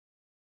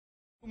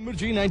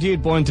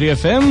98.3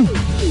 FM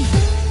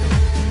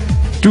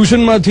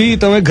ટ્યુશનમાંથી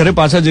તમે ઘરે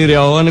પાછા જઈ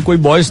રહ્યા હો અને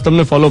કોઈ બોયઝ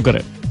તમને ફોલો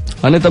કરે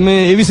અને તમે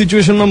એવી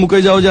સિચ્યુએશનમાં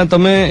મુકાઈ જાઓ જ્યાં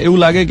તમે એવું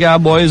લાગે કે આ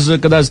બોયઝ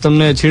કદાચ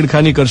તમને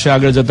છેડખાની કરશે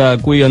આગળ જતા,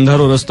 કોઈ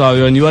અંધારો રસ્તો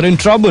આવ્યો અને યુ આર ઇન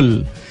ટ્રબલ,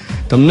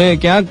 તમને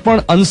ક્યાંક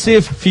પણ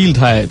અનસેફ ફીલ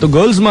થાય તો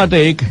ગર્લ્સ માટે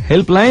એક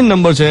હેલ્પલાઇન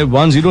નંબર છે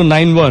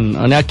 1091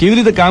 અને આ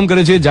કેવી રીતે કામ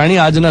કરે છે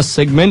જાણીએ આજના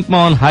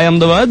સેગમેન્ટમાં on hi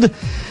Ahmedabad.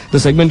 The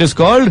segment is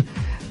called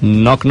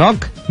knock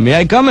knock May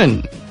I come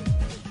in.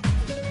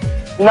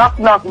 Knock,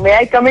 knock. May I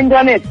come in,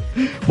 Janet?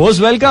 Most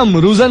welcome.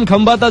 Ruzan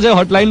Khambata છે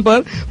hotline પર.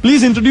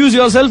 Please introduce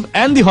yourself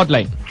and the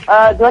hotline.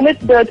 Janet,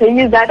 the thing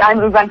is that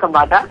I'm Ruzan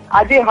Khambata.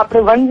 આજે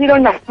આપણે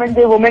 109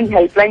 જે women's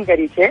helpline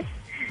કરી છે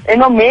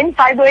એનો main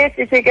ફાયદો એ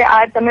છે કે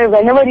આ તમે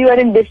whenever you are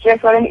in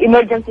distress or an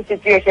emergency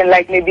situation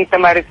like maybe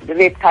તમારે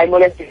રેપ થાય,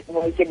 molestation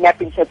હોય,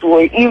 kidnapping થતું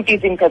હોય, eve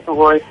teasing થતું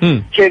હોય,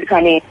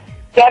 છેડખાની,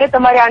 ત્યારે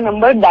તમારે આ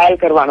નંબર ડાયલ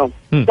કરવાનો.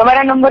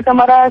 તમારા નંબર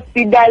તમારા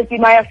સ્પીડ ડાયલ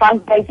કીમાં યા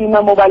ફાસ્ટ ડાયલ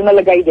કીમાં મોબાઈલમાં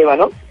લગાવી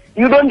દેવાનો.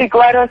 You don't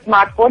require a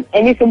smartphone.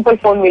 Any simple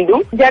phone will do.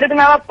 જ્યારે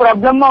તમે આવા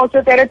પ્રોબ્લેમમાં આવો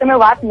છો ત્યારે તમે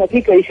વાત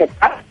નથી કરી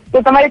શકતા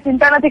તો તમારે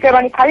ચિંતા નથી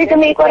કરવાની. ખાલી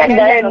તમે એકવાર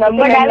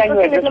નંબર ડાયલ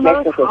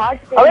કરશો.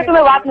 હવે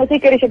તમે વાત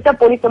નથી કરી શકતા,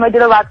 પોલીસ તમારી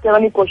જોડે વાત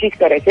કરવાની કોશિશ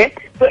કરે છે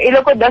તો એ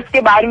લોકો 10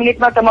 કે 12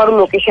 મિનિટમાં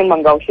તમારું લોકેશન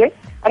મંગાવશે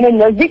અને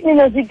નજીકની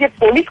નજીક જે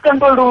પોલીસ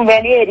કંટ્રોલ રૂમ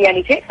વેની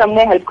એરિયાની છે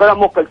તમને હેલ્પ કરવા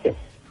મોકલશે.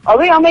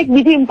 હવે આમાં એક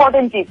બીજી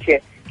ઇમ્પોર્ટન્ટ ચીજ છે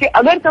કે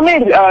અગર તમે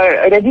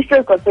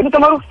રજીસ્ટર કરશો તો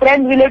તમારું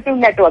ફ્રેન્ડ રિલેટિવ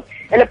નેટવર્ક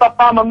એટલે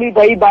પપ્પા, મમ્મી,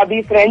 ભાઈ,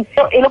 ભાભી, ફ્રેન્ડ,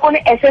 તો એ લોકોને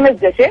SMS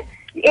જશે.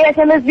 એ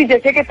SMS બી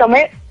જશે કે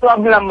તમે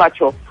પ્રોબ્લેમમાં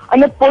છો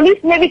અને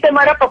પોલીસને બી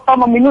તમારા પપ્પા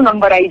મમ્મીનો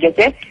નંબર આવી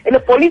જશે. એટલે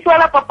પોલીસ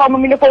વાળા પપ્પા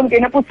મમ્મીને ફોન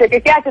કરીને પૂછશે કે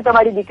ક્યાં છે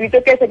તમારી દીકરી, તો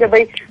કહેશે કે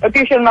ભાઈ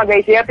ટ્યુશનમાં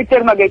ગઈ છે યા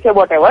પિક્ચરમાં ગઈ છે,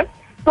 વોટ એવર.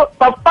 તો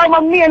પપ્પા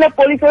મમ્મી અને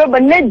પોલીસ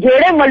બંને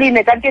જોડે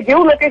મળીને, કારણ કે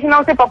જેવું લોકેશન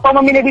આવશે પપ્પા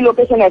મમ્મીને બી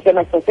લોકેશન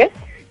SMS થશે,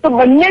 તો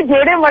બંને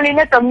જોડે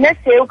મળીને તમને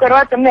સેવ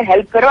કરવા, તમને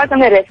હેલ્પ કરવા,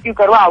 તમને રેસ્ક્યુ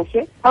કરવા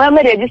આવશે. હવે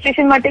અમે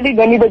રજીસ્ટ્રેશન માટે બી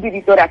ઘણી બધી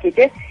રીતો રાખી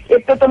છે.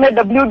 એક તો તમે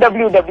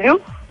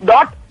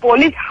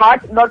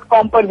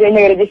www.policeheart.com પર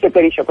જઈને રજીસ્ટર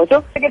કરી શકો છો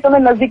કે તમે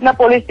નજીકના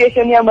પોલીસ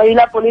સ્ટેશન યા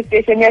મહિલા પોલીસ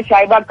સ્ટેશન યા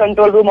શાહીબાગ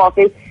કંટ્રોલ રૂમ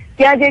ઓફિસ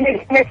ત્યાં જઈને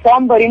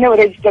ફોર્મ ભરીને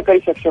રજીસ્ટર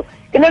કરી શકશો.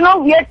 એટલે નો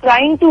we are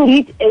trying to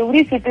reach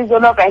every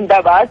citizen of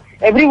Ahmedabad,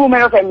 every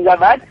women of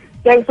Ahmedabad,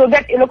 so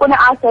that એ લોકોને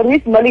આ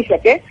સર્વિસ મળી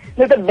શકે.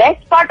 The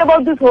best part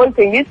about this hall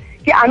thing is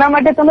કે આના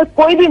માટે તમે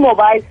કોઈ બી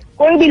મોબાઈલ,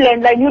 કોઈ બી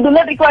landline, you do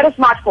not require a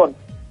smartphone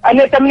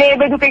અને તમને એ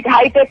બધું કંઈક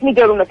હાઈટેક ની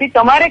જરૂર નથી.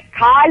 તમારે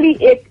ખાલી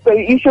એક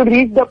you should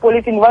reach the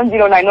police in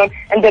 1091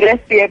 and the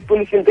rest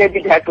police will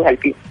be hair to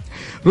help you.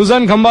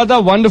 Ruzan Khambata,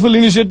 wonderful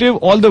initiative.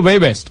 All the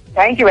very best.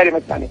 Thank you very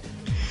much, Nani.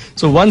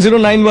 So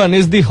 1091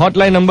 is the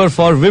hotline number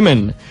for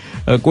women.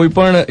 કોઈ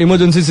પણ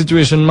emergency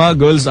સિચ્યુએશનમાં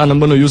girls આ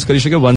નંબરનો use કરી શકે.